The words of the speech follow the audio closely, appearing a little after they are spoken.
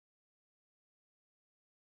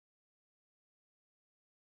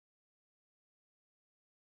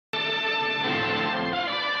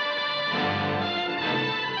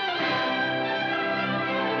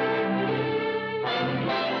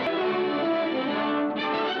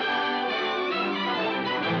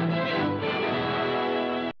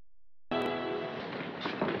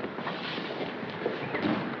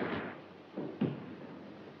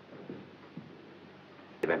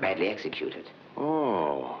badly executed.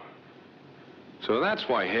 Oh. So that's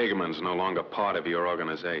why Hageman's no longer part of your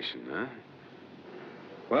organization, huh?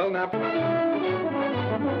 Well, now...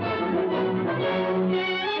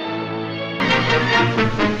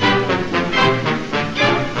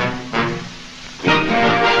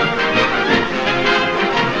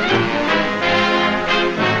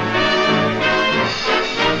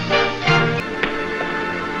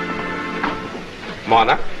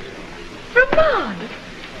 Mona? Ramon!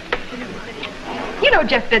 You know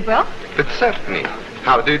Jeff Bidwell. But certainly.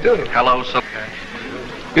 How do you do? Hello, sir.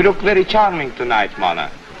 You look very charming tonight, Mona.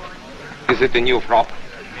 Is it a new frock?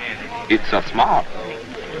 It's so smart.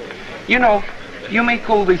 You know, you make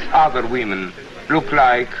all these other women look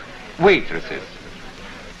like waitresses.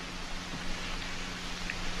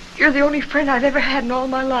 You're the only friend I've ever had in all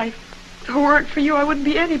my life. If it weren't for you, I wouldn't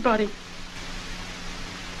be anybody.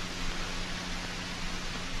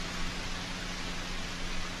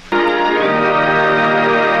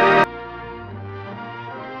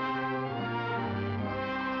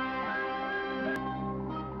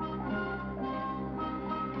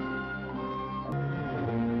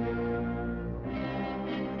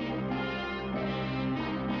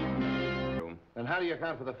 And how do you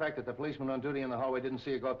account for the fact that the policeman on duty in the hallway didn't see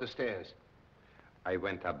you go up the stairs? I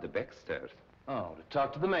went up the back stairs. Oh, to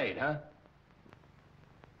talk to the maid, huh?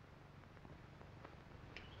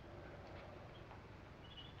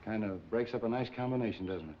 Kind of breaks up a nice combination,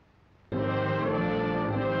 doesn't it?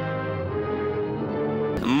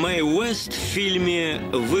 Мэй Уэст в фильме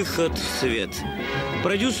 «Выход в свет».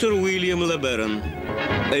 Продюсер Уильям Леберон.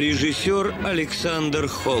 Режиссер Александр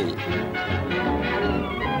Холл.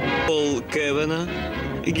 Пол Кевена,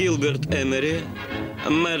 Гилберт Эмери,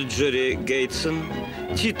 Марджори Гейтсон,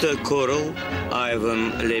 Тита Коралл,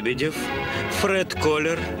 Айван Лебедев, Фред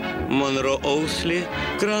Коллер, Монро Оусли,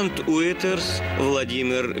 Грант Уитерс,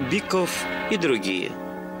 Владимир Биков и другие.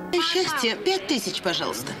 Счастье, 5000,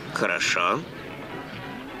 пожалуйста. Хорошо.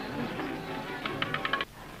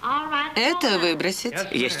 Это выбросить.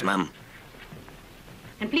 Есть, мам.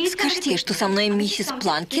 Скажите, что со мной миссис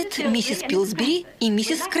Планкет, миссис Пилсбери и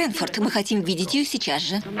миссис Крэнфорд. Мы хотим видеть ее сейчас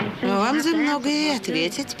же. Вам за многое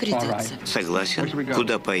ответить придется. Согласен.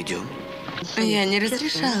 Куда пойдем? Я не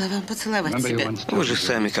разрешала вам поцеловать себя. Вы же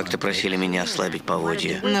сами как-то просили меня ослабить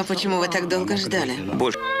поводья. Но почему вы так долго ждали?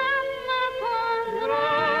 Больше...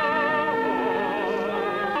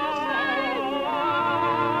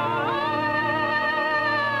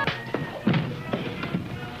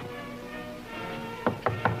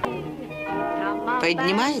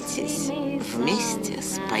 Поднимайтесь, вместе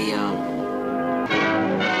споем.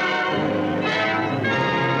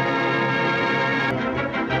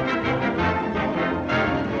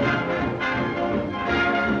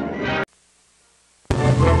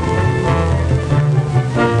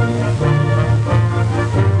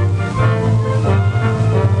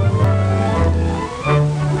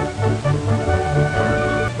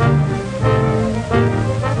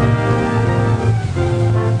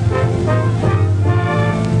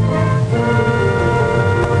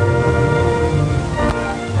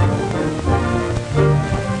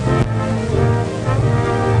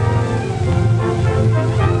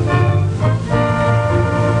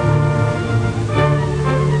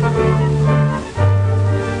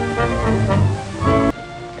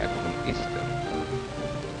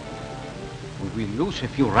 A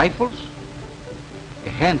few rifles, a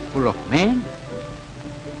handful of men,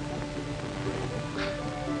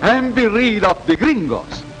 and be rid of the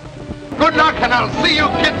gringos. Good luck, and I'll see you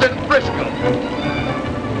kids in Frisco.